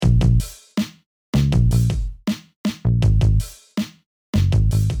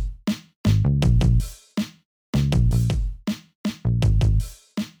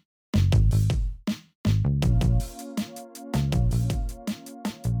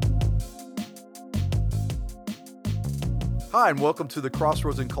Hi, and welcome to the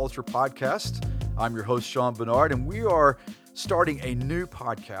Crossroads in Culture podcast. I'm your host, Sean Bernard, and we are starting a new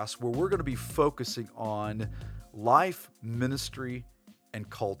podcast where we're going to be focusing on life, ministry, and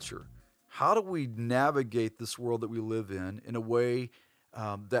culture. How do we navigate this world that we live in a way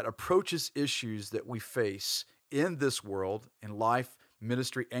that approaches issues that we face in this world, in life,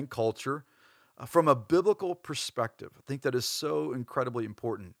 ministry, and culture, from a biblical perspective? I think that is so incredibly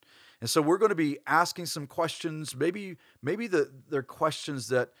important. And so we're going to be asking some questions. Maybe they're questions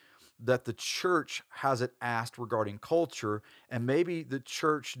that the church hasn't asked regarding culture, and maybe the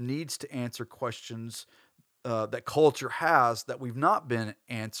church needs to answer questions that culture has that we've not been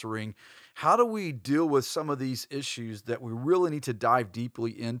answering. How do we deal with some of these issues that we really need to dive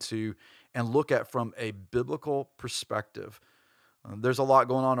deeply into and look at from a biblical perspective? There's a lot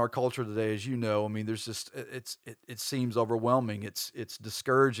going on in our culture today, as you know. I mean, there's just it seems overwhelming. It's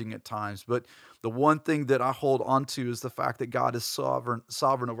discouraging at times. But the one thing that I hold on to is the fact that God is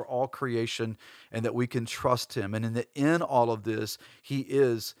sovereign over all creation, and that we can trust Him. And in all of this, He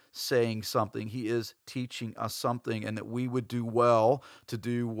is saying something. He is teaching us something, and that we would do well to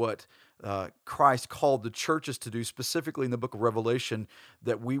do what Christ called the churches to do, specifically in the book of Revelation,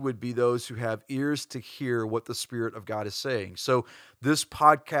 that we would be those who have ears to hear what the Spirit of God is saying. So, this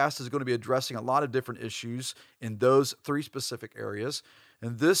podcast is going to be addressing a lot of different issues in those three specific areas.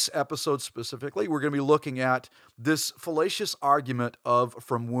 In this episode specifically, we're going to be looking at this fallacious argument of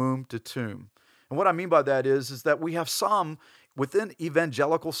from womb to tomb. And what I mean by that is that we have some within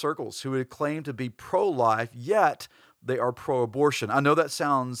evangelical circles who would claim to be pro-life, yet they are pro-abortion. I know that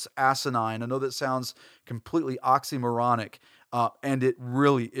sounds asinine. I know that sounds completely oxymoronic, and it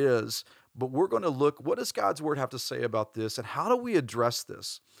really is. But we're going to look, what does God's word have to say about this, and how do we address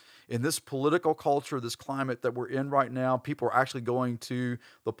this? In this political culture, this climate that we're in right now, people are actually going to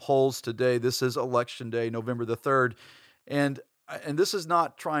the polls today. This is election day, November the 3rd. And this is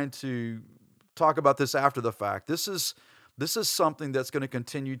not trying to talk about this after the fact. This is something that's going to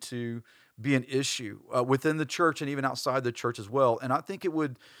continue to be an issue within the church and even outside the church as well. And I think it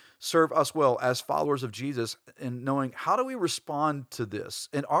would serve us well as followers of Jesus in knowing, how do we respond to this?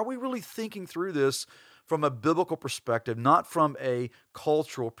 And are we really thinking through this from a biblical perspective, not from a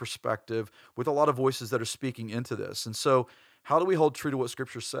cultural perspective, with a lot of voices that are speaking into this? And so, how do we hold true to what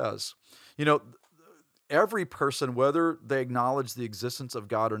Scripture says? You know, every person, whether they acknowledge the existence of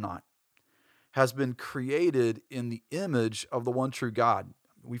God or not, has been created in the image of the one true God.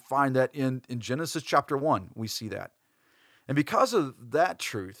 We find that in Genesis chapter 1, we see that. And because of that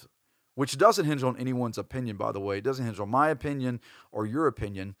truth, which doesn't hinge on anyone's opinion, by the way, it doesn't hinge on my opinion or your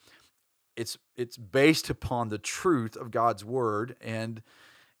opinion, it's based upon the truth of God's word, and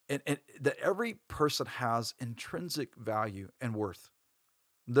that every person has intrinsic value and worth.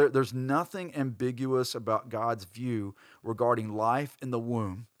 There's nothing ambiguous about God's view regarding life in the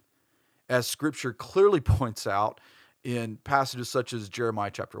womb, as Scripture clearly points out in passages such as Jeremiah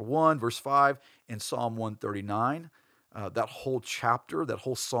chapter 1, verse 5, and Psalm 139, that whole chapter, that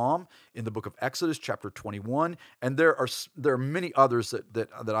whole psalm in the book of Exodus chapter 21, and there are many others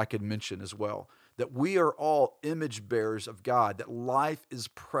that I could mention as well, that we are all image bearers of God, that life is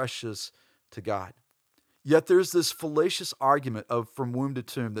precious to God. Yet there's this fallacious argument of from womb to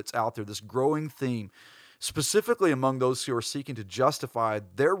tomb that's out there, this growing theme, specifically among those who are seeking to justify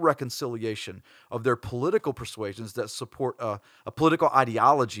their reconciliation of their political persuasions that support a political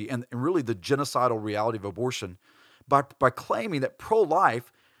ideology and really the genocidal reality of abortion by claiming that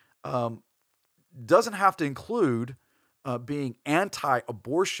pro-life um, doesn't have to include being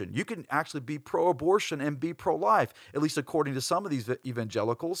anti-abortion. You can actually be pro-abortion and be pro-life, at least according to some of these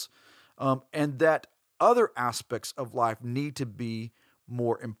evangelicals, and that other aspects of life need to be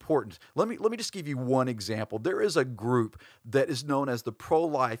more important. Let me just give you one example. There is a group that is known as the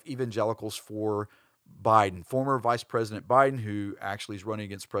pro-life evangelicals for Biden, former Vice President Biden, who actually is running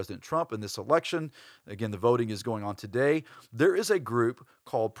against President Trump in this election. Again, the voting is going on today. There is a group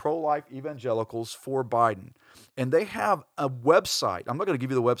called Pro-Life Evangelicals for Biden, and they have a website. I'm not going to give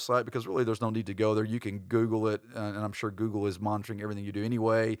you the website because really there's no need to go there. You can Google it, and I'm sure Google is monitoring everything you do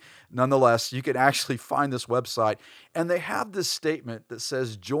anyway. Nonetheless, you can actually find this website, and they have this statement that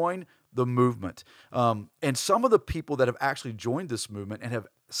says, "Join the movement." And some of the people that have actually joined this movement and have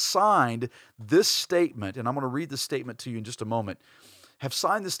signed this statement, and I'm going to read the statement to you in just a moment, have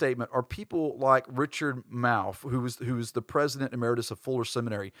signed the statement are people like Richard Mouth, who is the president emeritus of Fuller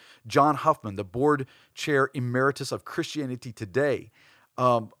Seminary, John Huffman, the board chair emeritus of Christianity Today,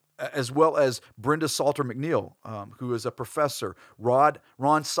 as well as Brenda Salter McNeil, who is a professor,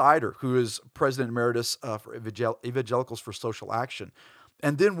 Ron Sider, who is president emeritus for Evangelicals for Social Action,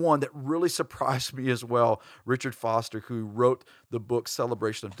 And then one that really surprised me as well, Richard Foster, who wrote the book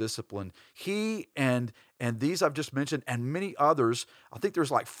Celebration of Discipline. He and these I've just mentioned and many others, I think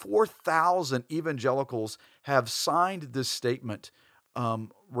there's like 4,000 evangelicals have signed this statement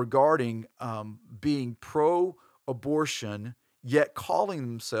regarding being pro-abortion, yet calling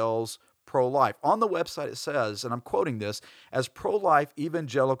themselves pro-life. On the website it says, and I'm quoting this, as pro-life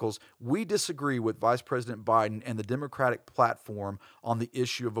evangelicals, we disagree with Vice President Biden and the Democratic platform on the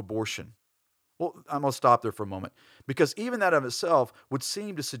issue of abortion. Well, I'm going to stop there for a moment because even that of itself would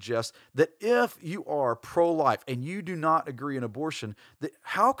seem to suggest that if you are pro-life and you do not agree in abortion, that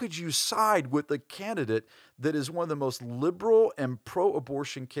how could you side with the candidate that is one of the most liberal and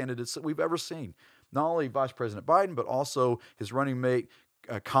pro-abortion candidates that we've ever seen? Not only Vice President Biden, but also his running mate,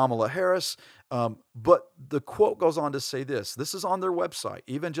 Kamala Harris. But the quote goes on to say this. This is on their website.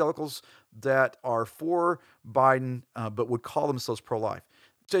 Evangelicals that are for Biden but would call themselves pro-life.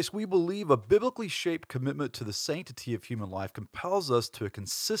 States, we believe a biblically shaped commitment to the sanctity of human life compels us to a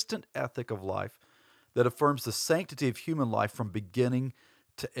consistent ethic of life that affirms the sanctity of human life from beginning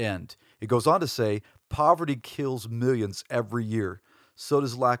to end. It goes on to say, poverty kills millions every year. So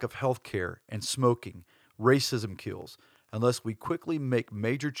does lack of health care and smoking. Racism kills. Unless we quickly make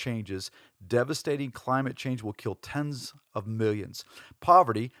major changes, devastating climate change will kill tens of millions.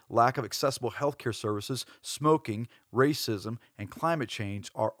 Poverty, lack of accessible healthcare services, smoking, racism, and climate change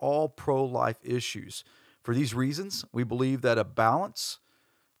are all pro-life issues. For these reasons, we believe that on balance,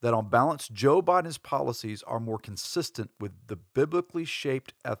 Joe Biden's policies are more consistent with the biblically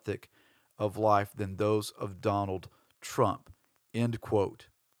shaped ethic of life than those of Donald Trump. End quote.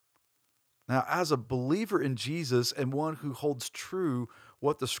 Now, as a believer in Jesus and one who holds true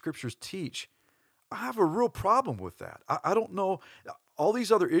what the scriptures teach, I have a real problem with that. I don't know. All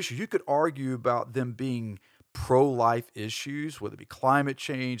these other issues, you could argue about them being pro-life issues, whether it be climate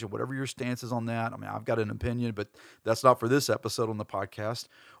change or whatever your stance is on that. I mean, I've got an opinion, but that's not for this episode on the podcast.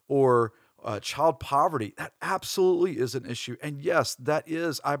 Or child poverty, that absolutely is an issue. And yes, that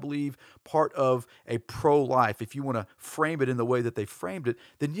is, I believe, part of a pro-life. If you want to frame it in the way that they framed it,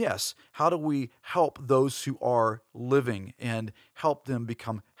 then yes, how do we help those who are living and help them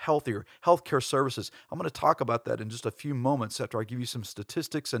become healthier? Healthcare services. I'm going to talk about that in just a few moments after I give you some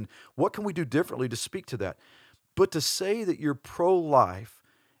statistics and what can we do differently to speak to that. But to say that you're pro-life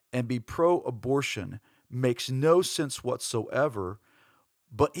and be pro-abortion makes no sense whatsoever.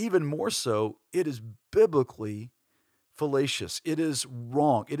 But even more so, it is biblically fallacious. It is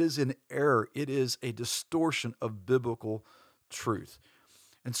wrong. It is an error. It is a distortion of biblical truth.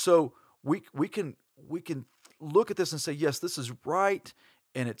 And so we can look at this and say, yes, this is right,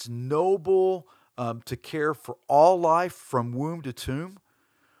 and it's noble to care for all life from womb to tomb.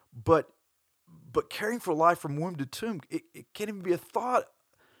 But caring for life from womb to tomb, it can't even be a thought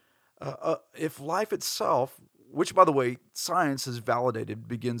if life itself, which by the way, science has validated,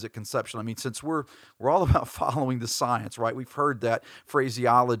 begins at conception. I mean, since we're all about following the science, right? We've heard that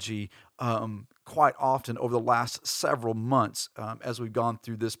phraseology quite often over the last several months as we've gone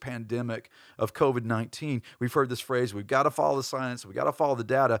through this pandemic of COVID-19. We've heard this phrase: "We've got to follow the science. We got to follow the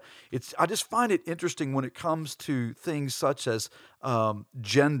data." I just find it interesting when it comes to things such as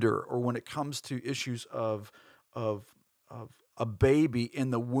gender, or when it comes to issues of a baby in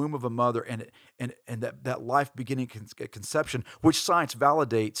the womb of a mother and that life beginning at conception, which science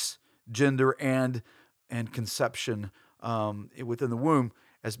validates gender and conception within the womb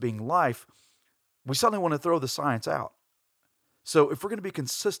as being life. We suddenly want to throw the science out. So if we're going to be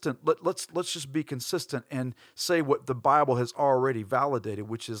consistent, let's just be consistent and say what the Bible has already validated,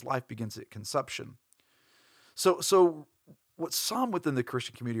 which is life begins at conception. So what some within the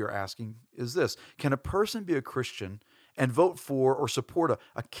Christian community are asking is this: can a person be a Christian and vote for or support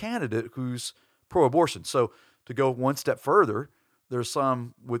a candidate who's pro-abortion? So to go one step further, there's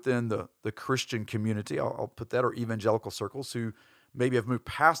some within the Christian community, I'll put that, or evangelical circles, who maybe have moved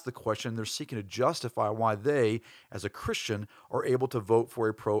past the question. They're seeking to justify why they, as a Christian, are able to vote for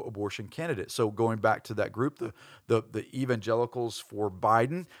a pro-abortion candidate. So going back to that group, the evangelicals for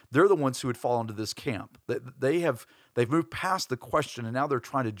Biden, they're the ones who would fall into this camp. They've moved past the question, and now they're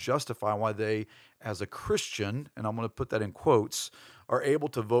trying to justify why they, as a Christian, and I'm going to put that in quotes, are able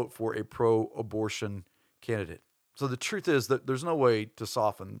to vote for a pro-abortion candidate. So the truth is that there's no way to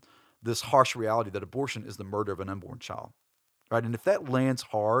soften this harsh reality that abortion is the murder of an unborn child. Right? And if that lands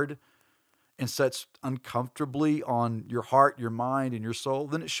hard and sets uncomfortably on your heart, your mind, and your soul,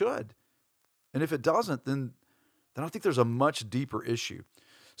 then it should. And if it doesn't, then I think there's a much deeper issue.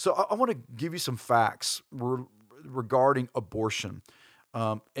 So I want to give you some facts regarding abortion,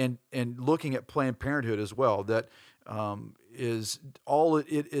 and looking at Planned Parenthood as well. That is all it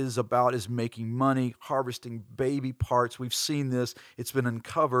is about is making money, harvesting baby parts. We've seen this. It's been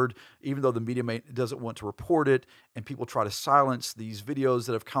uncovered, even though the media doesn't want to report it, and people try to silence these videos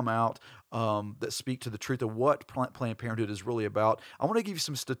that have come out that speak to the truth of what Planned Parenthood is really about. I want to give you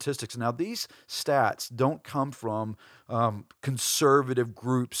some statistics. Now, these stats don't come from conservative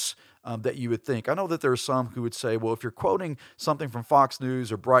groups that you would think. I know that there are some who would say, well, if you're quoting something from Fox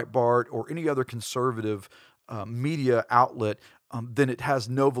News or Breitbart or any other conservative media outlet, then it has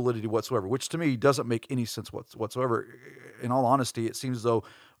no validity whatsoever, which to me doesn't make any sense whatsoever. In all honesty, it seems as though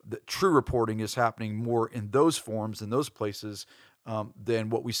the true reporting is happening more in those forms, in those places, than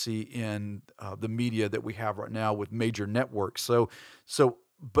what we see in the media that we have right now with major networks.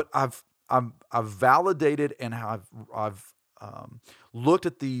 But I've validated and I've looked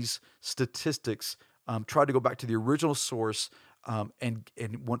at these statistics, tried to go back to the original source, and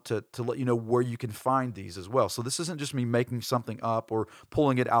want to let you know where you can find these as well. So this isn't just me making something up or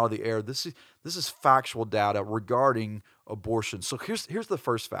pulling it out of the air. This is factual data regarding abortion. So here's the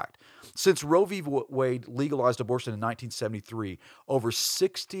first fact. Since Roe v. Wade legalized abortion in 1973, over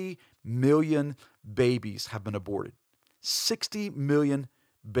 60 million babies have been aborted. 60 million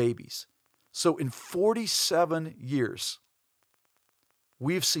babies. So in 47 years,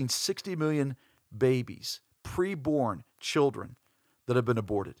 we've seen 60 million babies, preborn children that have been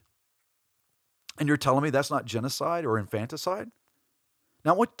aborted. And you're telling me that's not genocide or infanticide?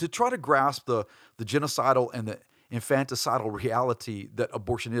 Now, to try to grasp the genocidal and the infanticidal reality that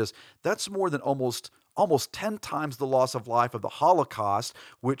abortion is, that's more than almost 10 times the loss of life of the Holocaust,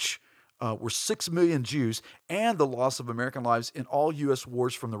 which were 6 million Jews, and the loss of American lives in all U.S.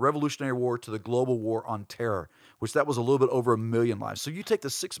 wars from the Revolutionary War to the global war on terror, which that was a little bit over 1 million lives. So you take the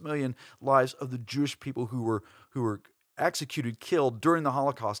 6 million lives of the Jewish people who were executed, killed during the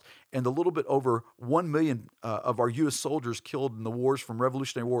Holocaust, and the little bit over 1 million of our U.S. soldiers killed in the wars from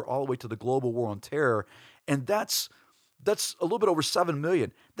Revolutionary War all the way to the global war on terror, and that's a little bit over 7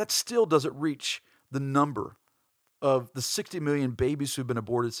 million. That still doesn't reach the number of the 60 million babies who've been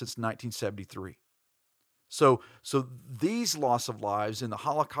aborted since 1973. So these loss of lives in the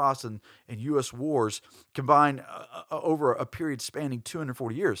Holocaust and U.S. wars combine over a period spanning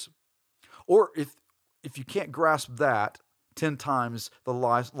 240 years. Or if you can't grasp that, 10 times the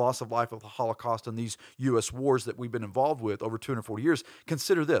loss of life of the Holocaust and these U.S. wars that we've been involved with over 240 years,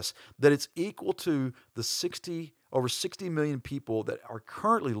 consider this, that it's equal to the over 60 million people that are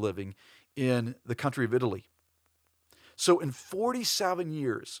currently living in the country of Italy. So in 47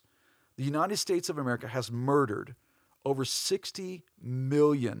 years, the United States of America has murdered over 60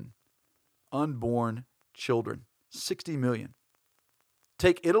 million unborn children. 60 million.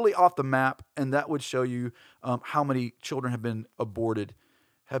 Take Italy off the map, and that would show you how many children have been aborted,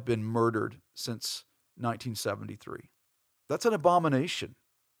 have been murdered since 1973. That's an abomination.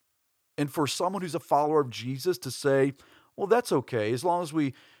 And for someone who's a follower of Jesus to say, well, that's okay, as long as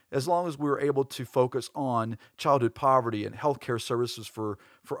we're able to focus on childhood poverty and healthcare services for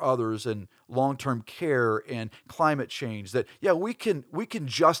others and long-term care and climate change, that we can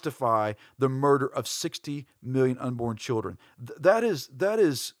justify the murder of 60 million unborn children. That is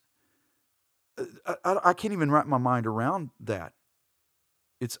I can't even wrap my mind around that.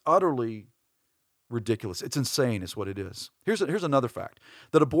 It's utterly ridiculous. It's insane is what it is. Here's another fact.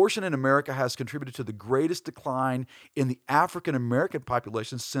 That abortion in America has contributed to the greatest decline in the African American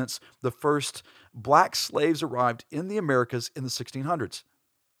population since the first black slaves arrived in the Americas in the 1600s.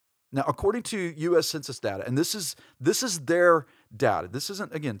 Now, according to U.S. Census data, and this is their data. This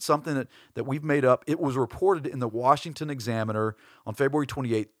isn't, again, something that we've made up. It was reported in the Washington Examiner on February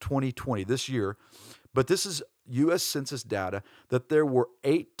 28, 2020, this year. But this is U.S. Census data that there were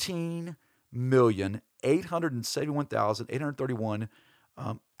 18,871,831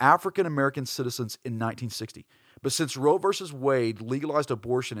 African American citizens in 1960. But since Roe versus Wade legalized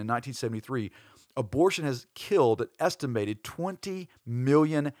abortion in 1973, abortion has killed an estimated 20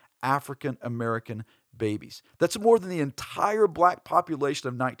 million African American babies. That's more than the entire black population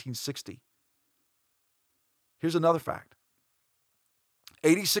of 1960. Here's another fact.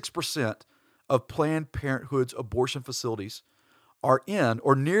 86% of Planned Parenthood's abortion facilities are in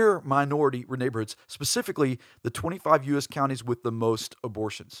or near minority neighborhoods, specifically the 25 U.S. counties with the most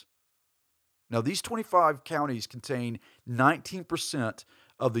abortions. Now, these 25 counties contain 19%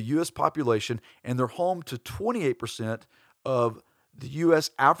 of the U.S. population, and they're home to 28% of the U.S.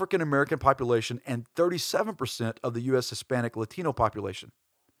 African American population and 37% of the U.S. Hispanic Latino population.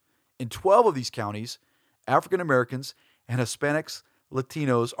 In 12 of these counties, African Americans and Hispanics,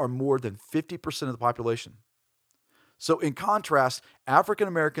 Latinos are more than 50% of the population. So in contrast, African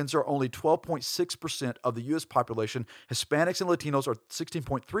Americans are only 12.6% of the U.S. population. Hispanics and Latinos are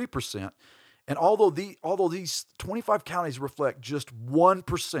 16.3%. And although these 25 counties reflect just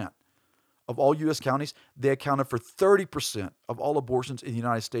 1% of all U.S. counties, they accounted for 30% of all abortions in the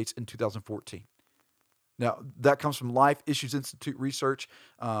United States in 2014. Now, that comes from Life Issues Institute research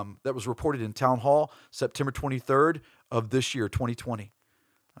that was reported in Town Hall September 23rd of this year, 2020.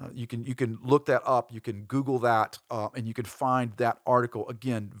 You can look that up. You can Google that, and you can find that article,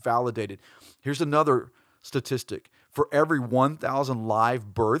 again, validated. Here's another statistic. For every 1,000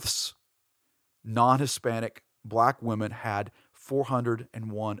 live births, non-Hispanic black women had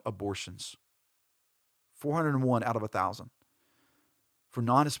 401 abortions. 401 out of 1,000. For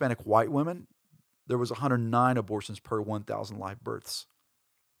non-Hispanic white women, there was 109 abortions per 1,000 live births.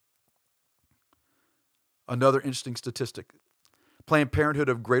 Another interesting statistic. Planned Parenthood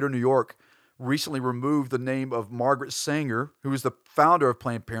of Greater New York recently removed the name of Margaret Sanger, who is the founder of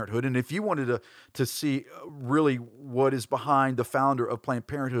Planned Parenthood. And if you wanted to see really what is behind the founder of Planned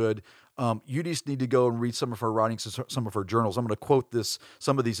Parenthood, you just need to go and read some of her writings, some of her journals. I'm going to quote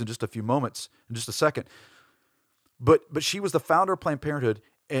some of these in just a few moments, in just a second. But she was the founder of Planned Parenthood,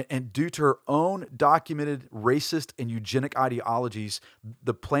 and due to her own documented racist and eugenic ideologies,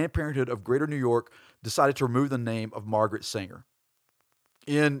 the Planned Parenthood of Greater New York decided to remove the name of Margaret Sanger.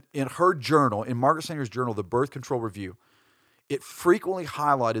 In her journal, in Margaret Sanger's journal, the Birth Control Review, it frequently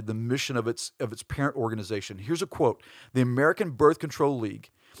highlighted the mission of its parent organization. Here's a quote: "The American Birth Control League,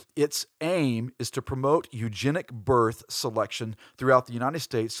 its aim is to promote eugenic birth selection throughout the United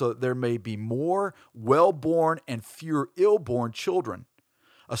States so that there may be more well-born and fewer ill-born children.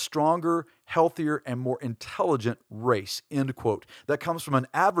 A stronger, healthier, and more intelligent race," end quote. That comes from an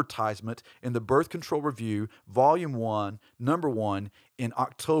advertisement in the Birth Control Review, Volume 1, Number 1, in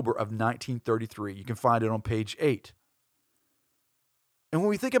October of 1933. You can find it on page 8. And when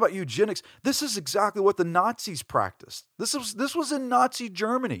we think about eugenics, this is exactly what the Nazis practiced. This was in Nazi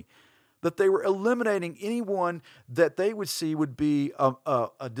Germany, that they were eliminating anyone that they would see would be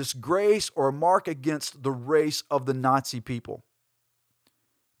a disgrace or a mark against the race of the Nazi people.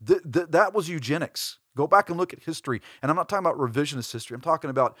 That was eugenics. Go back and look at history. And I'm not talking about revisionist history. I'm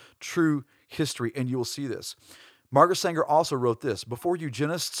talking about true history, and you will see this. Margaret Sanger also wrote this: "Before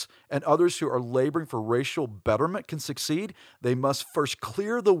eugenists and others who are laboring for racial betterment can succeed, they must first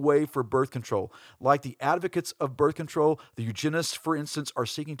clear the way for birth control. Like the advocates of birth control, the eugenists, for instance, are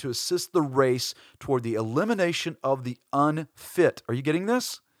seeking to assist the race toward the elimination of the unfit." Are you getting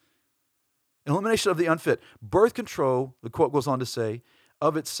this? Elimination of the unfit. Birth control, the quote goes on to say,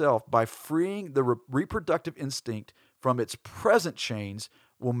 of itself, by freeing the reproductive instinct from its present chains,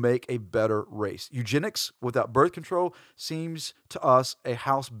 will make a better race. Eugenics without birth control seems to us a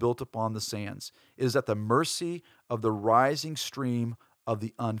house built upon the sands. It is at the mercy of the rising stream of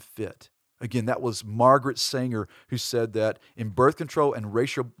the unfit. Again, that was Margaret Sanger who said that in Birth Control and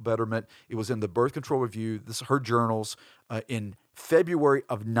Racial Betterment. It was in the Birth Control Review, this her journals, in February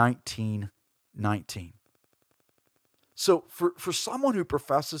of 1919. So for someone who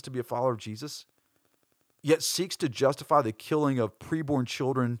professes to be a follower of Jesus, yet seeks to justify the killing of preborn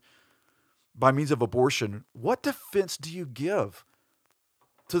children by means of abortion, what defense do you give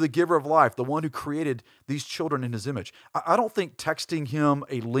to the giver of life, the one who created these children in his image? I don't think texting him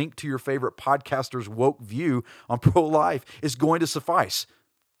a link to your favorite podcaster's woke view on pro-life is going to suffice.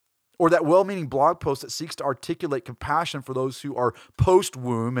 Or that well-meaning blog post that seeks to articulate compassion for those who are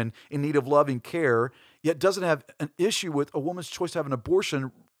post-womb and in need of loving care, yet doesn't have an issue with a woman's choice to have an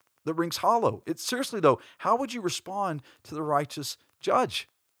abortion that rings hollow. It's seriously, though, how would you respond to the righteous judge?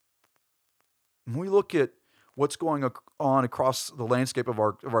 When we look at what's going on across the landscape of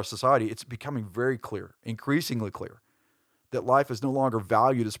our society, it's becoming very clear, increasingly clear, that life is no longer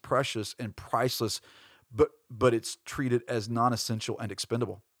valued as precious and priceless, but it's treated as non-essential and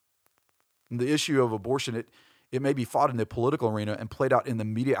expendable. And the issue of abortion, it may be fought in the political arena and played out in the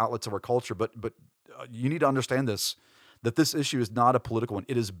media outlets of our culture, but you need to understand this, that this issue is not a political one.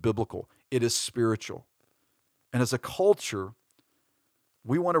 It is biblical. It is spiritual. And as a culture,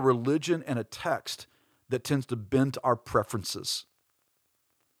 we want a religion and a text that tends to bend to our preferences.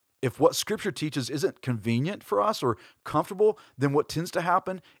 If what Scripture teaches isn't convenient for us or comfortable, then what tends to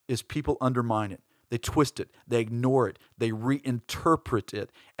happen is people undermine it. They twist it, they ignore it, they reinterpret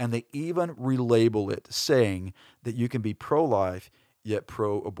it, and they even relabel it, saying that you can be pro-life yet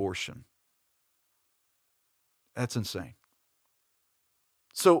pro-abortion. That's insane.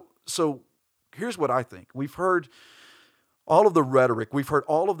 So here's what I think. We've heard all of the rhetoric. We've heard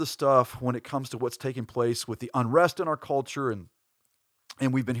all of the stuff when it comes to what's taking place with the unrest in our culture and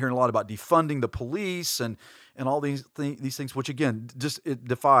And we've been hearing a lot about defunding the police and all these things, which again, just it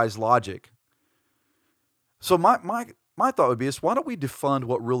defies logic. So my thought would be is why don't we defund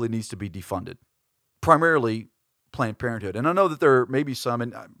what really needs to be defunded? Primarily Planned Parenthood. And I know that there may be some,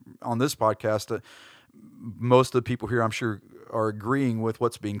 and on this podcast, most of the people here, I'm sure, are agreeing with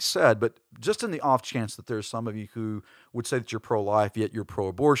what's being said. But just in the off chance that there's some of you who would say that you're pro-life, yet you're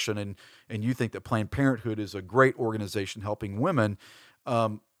pro-abortion, and you think that Planned Parenthood is a great organization helping women,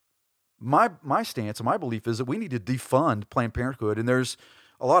 my stance and my belief is that we need to defund Planned Parenthood, and there's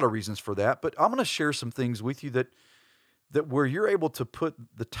a lot of reasons for that. But I'm going to share some things with you that where you're able to put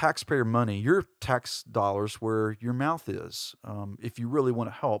the taxpayer money, your tax dollars, where your mouth is, if you really want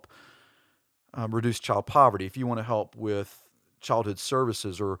to help reduce child poverty, if you want to help with childhood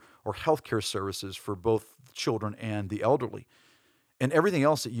services or healthcare services for both children and the elderly, and everything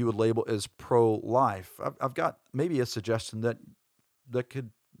else that you would label as pro-life. I've got maybe a suggestion that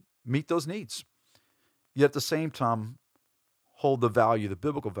could meet those needs, yet at the same time hold the value, the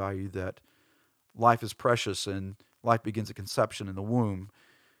biblical value, that life is precious and life begins at conception in the womb,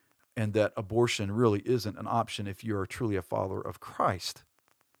 and that abortion really isn't an option if you are truly a follower of Christ.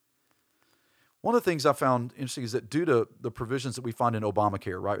 One of the things I found interesting is that due to the provisions that we find in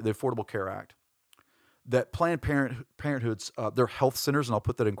Obamacare, right, the Affordable Care Act, that Planned Parenthood's, their health centers, and I'll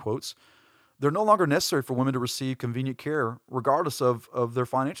put that in quotes, they're no longer necessary for women to receive convenient care regardless of their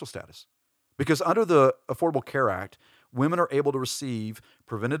financial status. Because under the Affordable Care Act, women are able to receive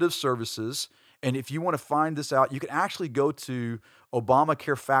preventative services. And if you want to find this out, you can actually go to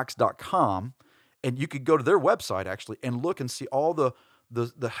ObamacareFacts.com, and you could go to their website actually and look and see all the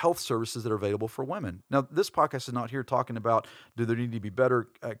health services that are available for women. Now, this podcast is not here talking about do there need to be better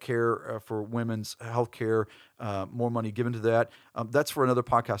care for women's health care, more money given to that. That's for another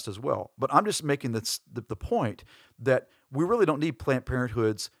podcast as well. But I'm just making the point that we really don't need Planned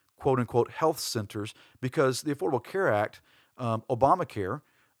Parenthood's quote-unquote health centers, because the Affordable Care Act, Obamacare,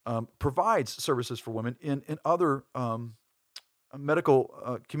 provides services for women in other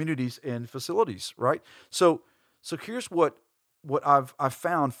medical communities and facilities, right? So here's what I've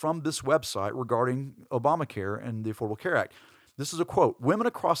found from this website regarding Obamacare and the Affordable Care Act. This is a quote: "Women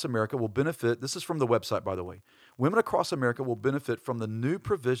across America will benefit," this is from the website, by the way, "Women across America will benefit from the new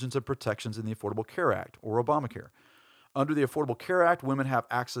provisions and protections in the Affordable Care Act," or Obamacare. "Under the Affordable Care Act, women have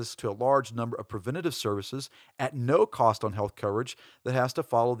access to a large number of preventative services at no cost on health coverage that has to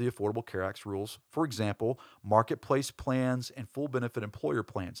follow the Affordable Care Act's rules. For example, marketplace plans and full benefit employer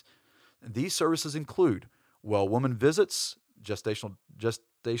plans. These services include well-woman visits, gestational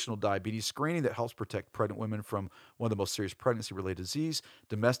diabetes screening that helps protect pregnant women from one of the most serious pregnancy-related disease,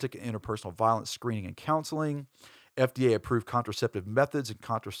 domestic and interpersonal violence screening and counseling, FDA-approved contraceptive methods and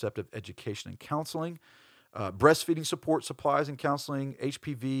contraceptive education and counseling, breastfeeding support, supplies and counseling,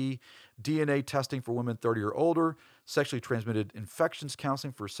 HPV, DNA testing for women 30 or older, sexually transmitted infections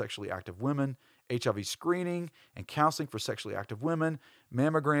counseling for sexually active women, HIV screening and counseling for sexually active women,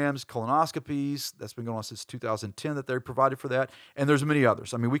 mammograms, colonoscopies." That's been going on since 2010 that they provided for that. And there's many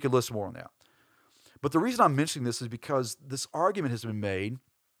others. I mean, we could list more on that. But the reason I'm mentioning this is because this argument has been made,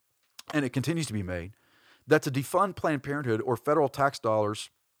 and it continues to be made, that to defund Planned Parenthood or federal tax dollars,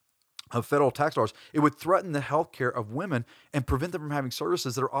 it would threaten the health care of women and prevent them from having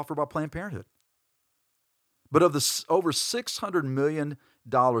services that are offered by Planned Parenthood. But of the over $600 million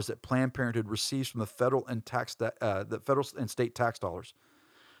that Planned Parenthood receives from the federal and state tax dollars,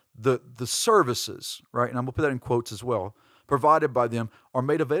 the services, right, and I'm going to put that in quotes as well, provided by them are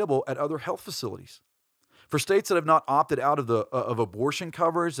made available at other health facilities. For states that have not opted out of abortion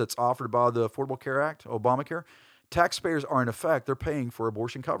coverage that's offered by the Affordable Care Act, Obamacare, taxpayers are in effect, they're paying for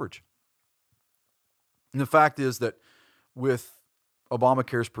abortion coverage. And the fact is that with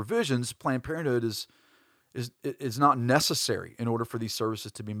Obamacare's provisions, Planned Parenthood is not necessary in order for these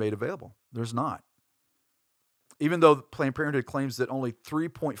services to be made available. There's not. Even though Planned Parenthood claims that only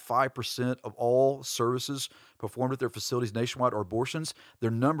 3.5% of all services performed at their facilities nationwide are abortions,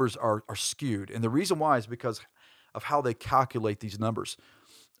 their numbers are skewed. And the reason why is because of how they calculate these numbers.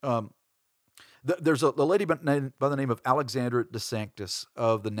 There's a lady by the name of Alexandra DeSanctis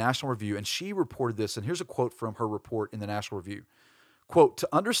of the National Review, and she reported this, and here's a quote from her report in the National Review. Quote, "To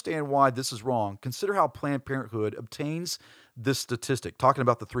understand why this is wrong, consider how Planned Parenthood obtains this statistic." Talking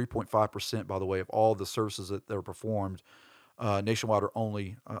about the 3.5%, by the way, of all the services that are performed nationwide are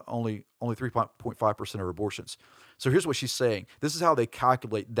only 3.5% of abortions. So here's what she's saying. This is how they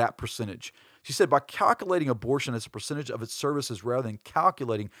calculate that percentage. She said, by calculating abortion as a percentage of its services rather than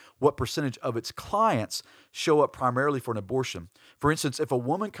calculating what percentage of its clients show up primarily for an abortion. For instance, if a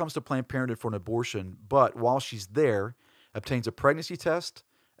woman comes to Planned Parenthood for an abortion, but while she's there, obtains a pregnancy test,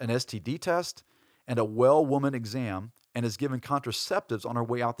 an STD test, and a well woman exam, and is given contraceptives on her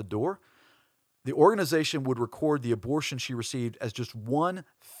way out the door, the organization would record the abortion she received as just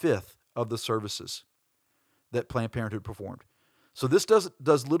 1/5 of the services that Planned Parenthood performed. So this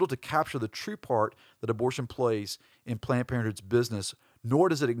does little to capture the true part that abortion plays in Planned Parenthood's business, nor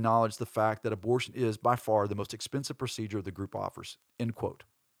does it acknowledge the fact that abortion is by far the most expensive procedure the group offers, end quote.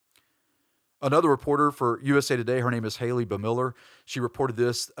 Another reporter for USA Today, her name is Haley Bamiller. She reported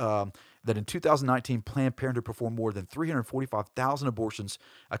this, that in 2019, Planned Parenthood performed more than 345,000 abortions,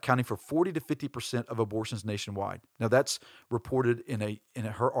 accounting for 40 to 50% of abortions nationwide. Now, that's reported in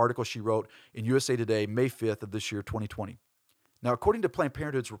her article she wrote in USA Today, May 5th of this year, 2020. Now, according to Planned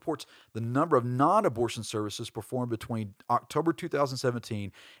Parenthood's reports, the number of non-abortion services performed between October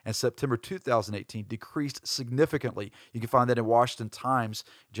 2017 and September 2018 decreased significantly. You can find that in Washington Times,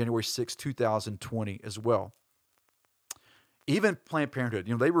 January 6, 2020 as well. Even Planned Parenthood,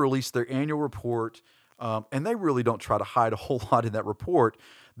 they released their annual report, and they really don't try to hide a whole lot in that report.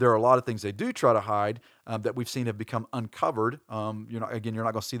 There are a lot of things they do try to hide that we've seen have become uncovered. You're not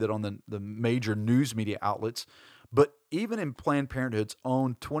going to see that on the major news media outlets. But even in Planned Parenthood's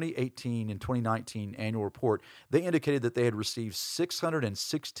own 2018 and 2019 annual report, they indicated that they had received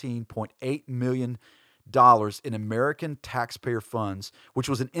 $616.8 million in American taxpayer funds, which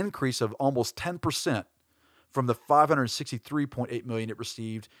was an increase of almost 10% from the $563.8 million it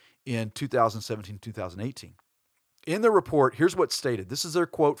received in 2017-2018. In the report, here's what's stated. This is their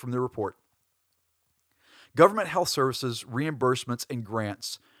quote from the report. Government health services, reimbursements, and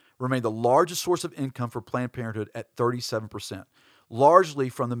grants remain the largest source of income for Planned Parenthood at 37%, largely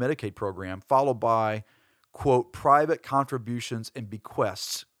from the Medicaid program, followed by, quote, private contributions and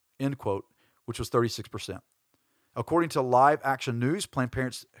bequests, end quote, which was 36%. According to Live Action News, Planned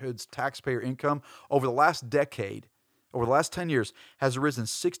Parenthood's taxpayer income over the last decade, over the last 10 years, has risen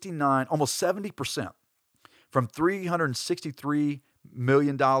 69, almost 70%, from $363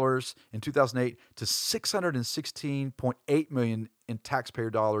 million in 2008 to $616.8 million in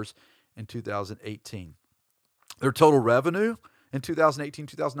taxpayer dollars in 2018. Their total revenue in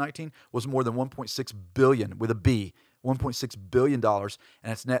 2018-2019 was more than $1.6 billion with a B, $1.6 billion, and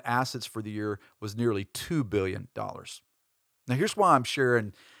its net assets for the year was nearly $2 billion. Now, here's why I'm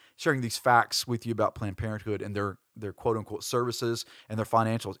sharing these facts with you about Planned Parenthood and their quote-unquote services and their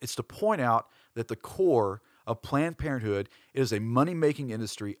financials. It's to point out that the core of Planned Parenthood is a money-making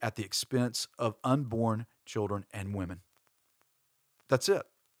industry at the expense of unborn children and women. That's it.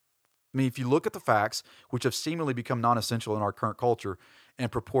 I mean, if you look at the facts, which have seemingly become non-essential in our current culture,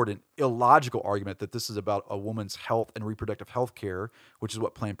 and purport an illogical argument that this is about a woman's health and reproductive health care, which is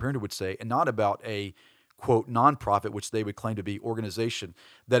what Planned Parenthood would say, and not about a, quote, nonprofit, which they would claim to be, organization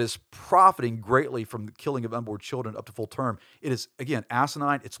that is profiting greatly from the killing of unborn children up to full term, it is, again,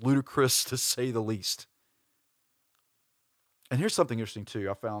 asinine. It's ludicrous, to say the least. And here's something interesting, too,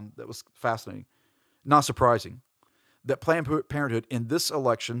 I found that was fascinating, not surprising, that Planned Parenthood in this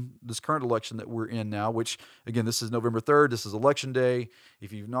election, this current election that we're in now, which, again, this is November 3rd, this is Election Day.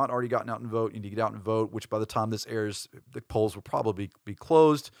 If you've not already gotten out and vote, you need to get out and vote, which by the time this airs, the polls will probably be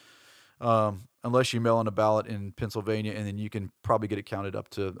closed, unless you mail in a ballot in Pennsylvania, and then you can probably get it counted up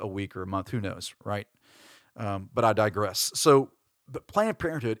to a week or a month, who knows, right? But I digress. But Planned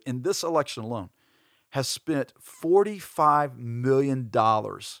Parenthood, in this election alone, has spent $45 million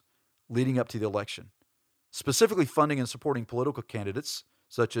leading up to the election, specifically funding and supporting political candidates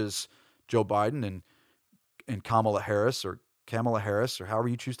such as Joe Biden and Kamala Harris, or however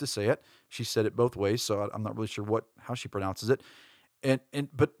you choose to say it. She said it both ways, so I'm not really sure how she pronounces it.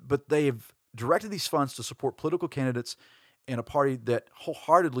 But they have directed these funds to support political candidates in a party that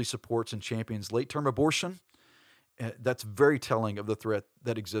wholeheartedly supports and champions late-term abortion. That's very telling of the threat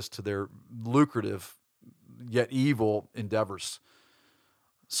that exists to their lucrative yet evil endeavors.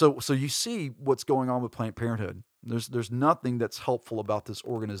 So you see what's going on with Planned Parenthood. There's nothing that's helpful about this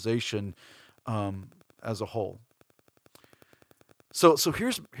organization as a whole. So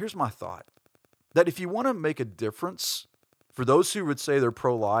here's my thought, that if you want to make a difference, for those who would say they're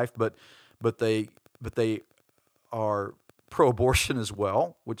pro-life, but they are pro-abortion as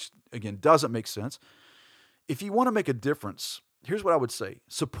well, which again doesn't make sense. If you want to make a difference, here's what I would say: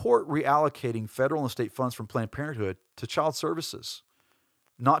 support reallocating federal and state funds from Planned Parenthood to child services,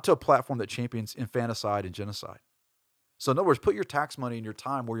 not to a platform that champions infanticide and genocide. So in other words, put your tax money and your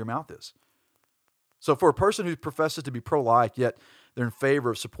time where your mouth is. So for a person who professes to be pro-life, yet they're in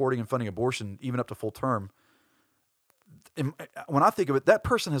favor of supporting and funding abortion, even up to full term, when I think of it, that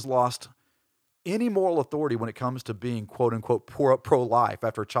person has lost any moral authority when it comes to being, quote unquote, pro-life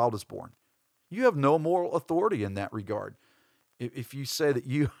after a child is born. You have no moral authority in that regard. If you say that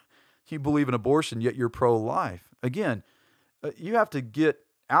you believe in abortion, yet you're pro-life, again, you have to get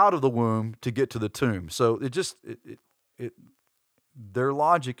out of the womb to get to the tomb. So it their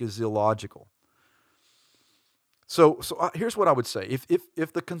logic is illogical. So here's what I would say: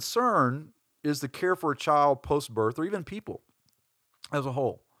 if the concern is the care for a child post birth, or even people as a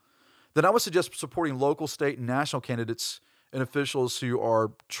whole, then I would suggest supporting local, state, and national candidates and officials who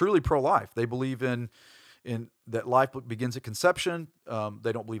are truly pro-life. They believe in that life begins at conception.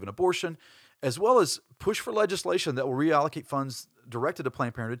 They don't believe in abortion, as well as push for legislation that will reallocate funds directed to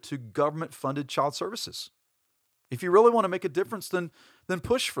Planned Parenthood to government-funded child services. If you really want to make a difference, then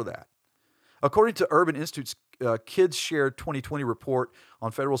push for that. According to Urban Institute's Kids Share 2020 report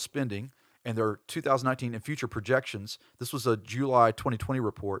on federal spending and their 2019 and future projections, this was a July 2020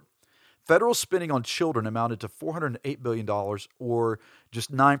 report, federal spending on children amounted to $408 billion, or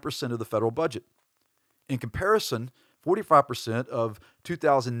just 9% of the federal budget. In comparison, 45% of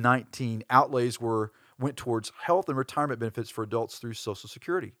 2019 outlays went towards health and retirement benefits for adults through Social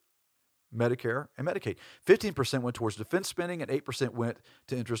Security, Medicare, and Medicaid. 15% went towards defense spending, and 8% went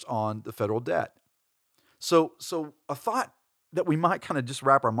to interest on the federal debt. So a thought that we might kind of just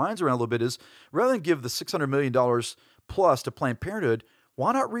wrap our minds around a little bit is, rather than give the $600 million plus to Planned Parenthood,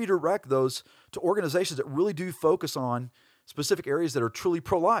 why not redirect those to organizations that really do focus on specific areas that are truly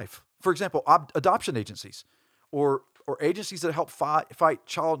pro-life? For example, adoption agencies, or agencies that help fight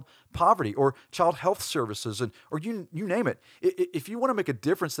child poverty, or child health services, or you name it. If you want to make a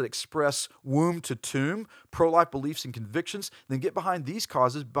difference that express womb to tomb pro-life beliefs and convictions, then get behind these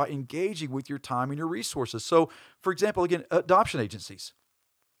causes by engaging with your time and your resources. So, for example, again, adoption agencies.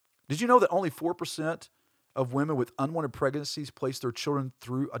 Did you know that only 4% of women with unwanted pregnancies place their children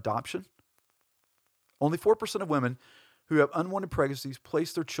through adoption? Only 4% of women who have unwanted pregnancies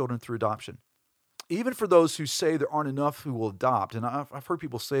place their children through adoption. Even for those who say there aren't enough who will adopt, and I've heard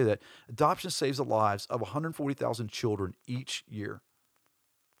people say that, adoption saves the lives of 140,000 children each year.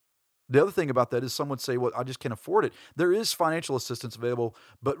 The other thing about that is, some would say, well, I just can't afford it. There is financial assistance available,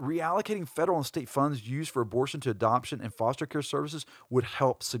 but reallocating federal and state funds used for abortion to adoption and foster care services would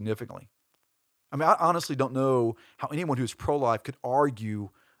help significantly. I mean, I honestly don't know how anyone who's pro-life could argue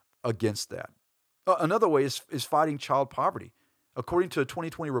against that. Another way is fighting child poverty. According to a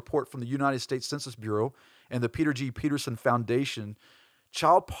 2020 report from the United States Census Bureau and the Peter G. Peterson Foundation,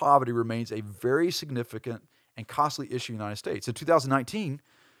 child poverty remains a very significant and costly issue in the United States. In 2019,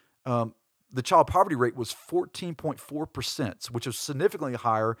 the child poverty rate was 14.4%, which is significantly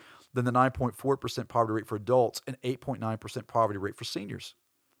higher than the 9.4% poverty rate for adults and 8.9% poverty rate for seniors.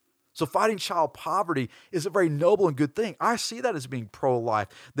 So fighting child poverty is a very noble and good thing. I see that as being pro-life,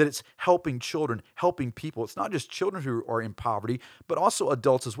 that it's helping children, helping people. It's not just children who are in poverty, but also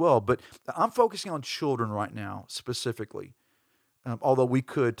adults as well. But I'm focusing on children right now specifically, although we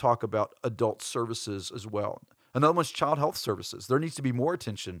could talk about adult services as well. Another one's child health services. There needs to be more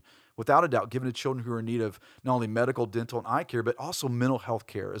attention, without a doubt, given to children who are in need of not only medical, dental, and eye care, but also mental health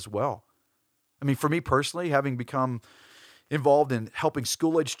care as well. I mean, for me personally, having become involved in helping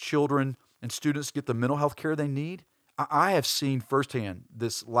school-aged children and students get the mental health care they need, I have seen firsthand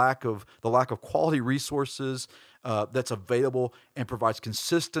the lack of quality resources that's available and provides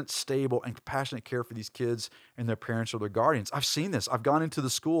consistent, stable, and compassionate care for these kids and their parents or their guardians. I've seen this. I've gone into the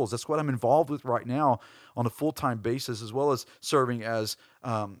schools. That's what I'm involved with right now on a full-time basis, as well as serving as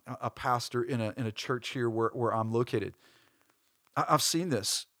a pastor in a church here where I'm located. I've seen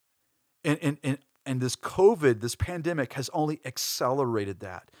this, and this COVID, this pandemic, has only accelerated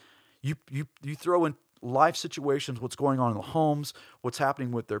that. You throw in life situations, what's going on in the homes, what's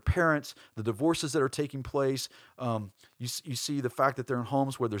happening with their parents, the divorces that are taking place. You see the fact that they're in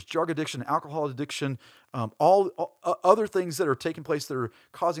homes where there's drug addiction, alcohol addiction, all other things that are taking place that are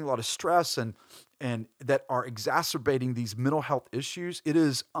causing a lot of stress and that are exacerbating these mental health issues.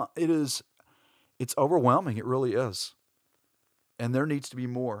 It's overwhelming. It really is. And there needs to be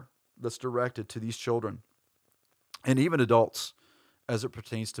more that's directed to these children and even adults as it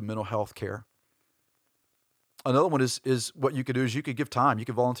pertains to mental health care. Another one is what you could do is you could give time. You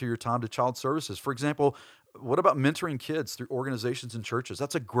could volunteer your time to child services. For example, what about mentoring kids through organizations and churches?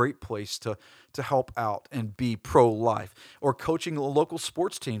 That's a great place to help out and be pro-life. Or coaching local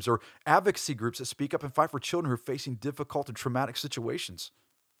sports teams or advocacy groups that speak up and fight for children who are facing difficult and traumatic situations.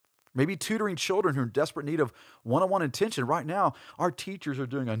 Maybe tutoring children who are in desperate need of one-on-one attention. Right now, our teachers are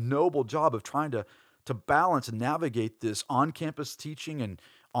doing a noble job of trying to balance and navigate this on-campus teaching and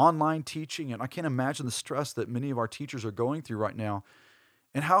online teaching. And I can't imagine the stress that many of our teachers are going through right now.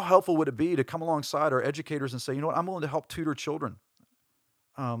 And how helpful would it be to come alongside our educators and say, you know what, I'm willing to help tutor children.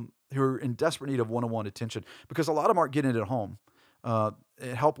 who are in desperate need of one-on-one attention, because a lot of them aren't getting it at home. Uh,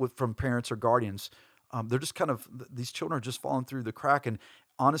 Help from parents or guardians. They're just these children are just falling through the crack, and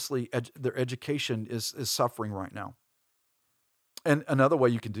honestly, their education is suffering right now. And another way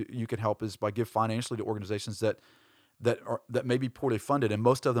you can help is by give financially to organizations that may be poorly funded, and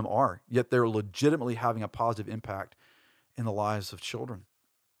most of them are, yet they're legitimately having a positive impact in the lives of children.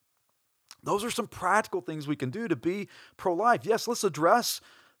 Those are some practical things we can do to be pro-life. Yes, let's address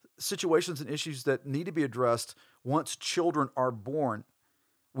situations and issues that need to be addressed once children are born.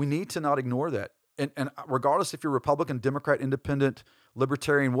 We need to not ignore that. And regardless if you're Republican, Democrat, Independent,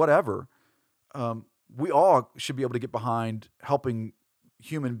 Libertarian, whatever, we all should be able to get behind helping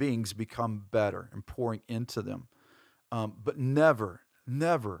human beings become better and pouring into them. But never,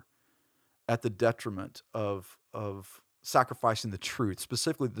 never at the detriment of sacrificing the truth,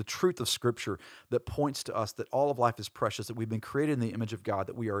 specifically the truth of Scripture that points to us that all of life is precious, that we've been created in the image of God,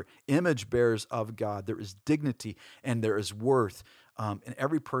 that we are image bearers of God. There is dignity and there is worth in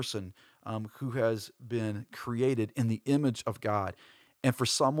every person who has been created in the image of God. And for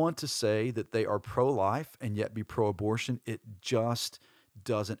someone to say that they are pro-life and yet be pro-abortion, it just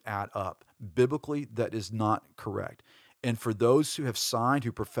doesn't add up. Biblically, that is not correct. And for those who have signed,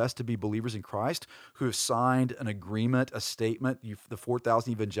 who profess to be believers in Christ, who have signed an agreement, a statement, the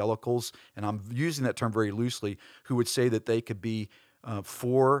 4,000 evangelicals, and I'm using that term very loosely, who would say that they could be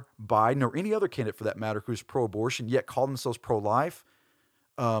for Biden or any other candidate for that matter who's pro-abortion, yet call themselves pro-life,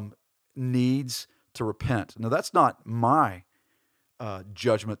 needs to repent. Now, that's not my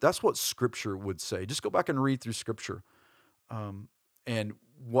judgment. That's what Scripture would say. Just go back and read through Scripture and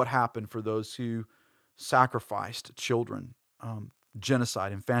what happened for those who sacrificed children,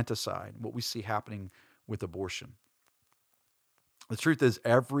 genocide, infanticide, what we see happening with abortion. The truth is,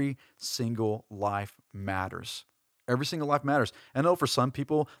 every single life matters. Every single life matters. I know for some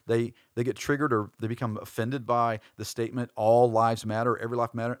people, they get triggered or they become offended by the statement, all lives matter, every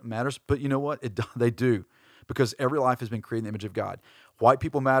life matters. But you know what? They do, because every life has been created in the image of God. White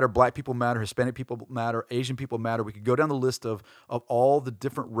people matter, black people matter, Hispanic people matter, Asian people matter. We could go down the list of all the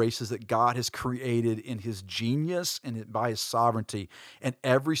different races that God has created in his genius and by his sovereignty. And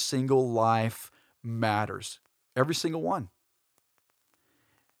every single life matters. Every single one.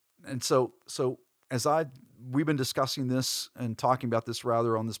 And so as we've been discussing this and talking about this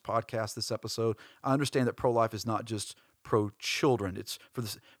rather on this podcast, this episode, I understand that pro-life is not just pro-children. It's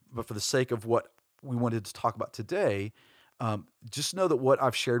but for the sake of what we wanted to talk about today, just know that what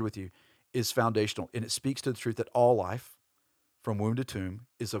I've shared with you is foundational, and it speaks to the truth that all life, from womb to tomb,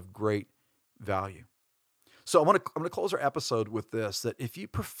 is of great value. So I'm going to close our episode with this: that if you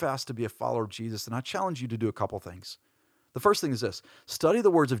profess to be a follower of Jesus, then I challenge you to do a couple things. The first thing is this: study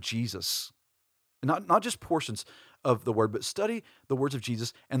the words of Jesus. Not just portions of the word, but study the words of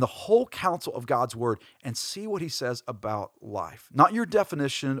Jesus and the whole counsel of God's word and see what he says about life. Not your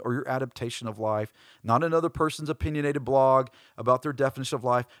definition or your adaptation of life, not another person's opinionated blog about their definition of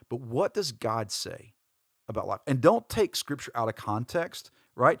life, but what does God say about life? And don't take Scripture out of context,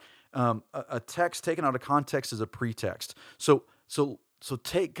 right? A text taken out of context is a pretext. So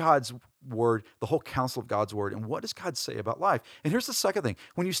take God's word, the whole counsel of God's word, and what does God say about life? And here's the second thing.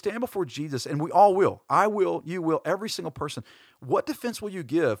 When you stand before Jesus, and we all will, I will, you will, every single person, what defense will you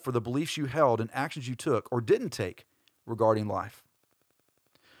give for the beliefs you held and actions you took or didn't take regarding life?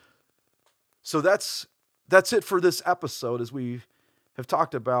 So that's it for this episode, as we have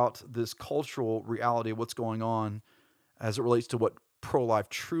talked about this cultural reality of what's going on as it relates to what pro-life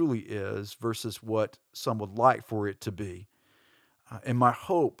truly is versus what some would like for it to be. And my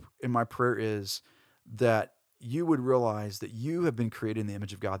hope and my prayer is that you would realize that you have been created in the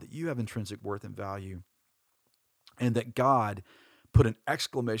image of God, that you have intrinsic worth and value, and that God put an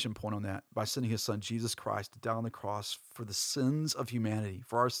exclamation point on that by sending his son, Jesus Christ, to die on the cross for the sins of humanity,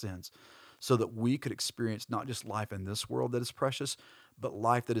 for our sins, so that we could experience not just life in this world that is precious, but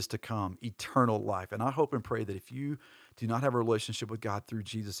life that is to come, eternal life. And I hope and pray that if you do not have a relationship with God through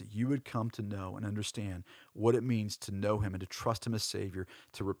Jesus, that you would come to know and understand what it means to know him and to trust him as Savior,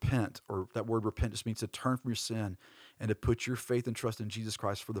 to repent, or that word repent just means to turn from your sin and to put your faith and trust in Jesus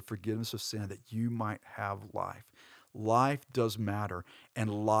Christ for the forgiveness of sin, that you might have life. Life does matter,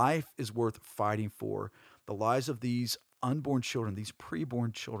 and life is worth fighting for. The lives of these unborn children, these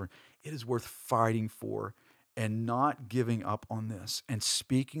preborn children, it is worth fighting for and not giving up on this and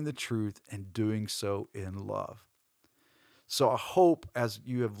speaking the truth and doing so in love. So I hope as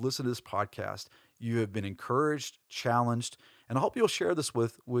you have listened to this podcast, you have been encouraged, challenged, and I hope you'll share this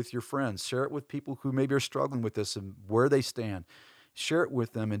with your friends. Share it with people who maybe are struggling with this and where they stand. Share it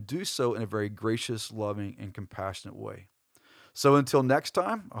with them and do so in a very gracious, loving, and compassionate way. So until next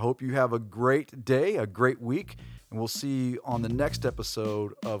time, I hope you have a great day, a great week, and we'll see you on the next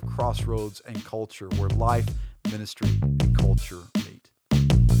episode of Crossroads and Culture, where life, ministry, and culture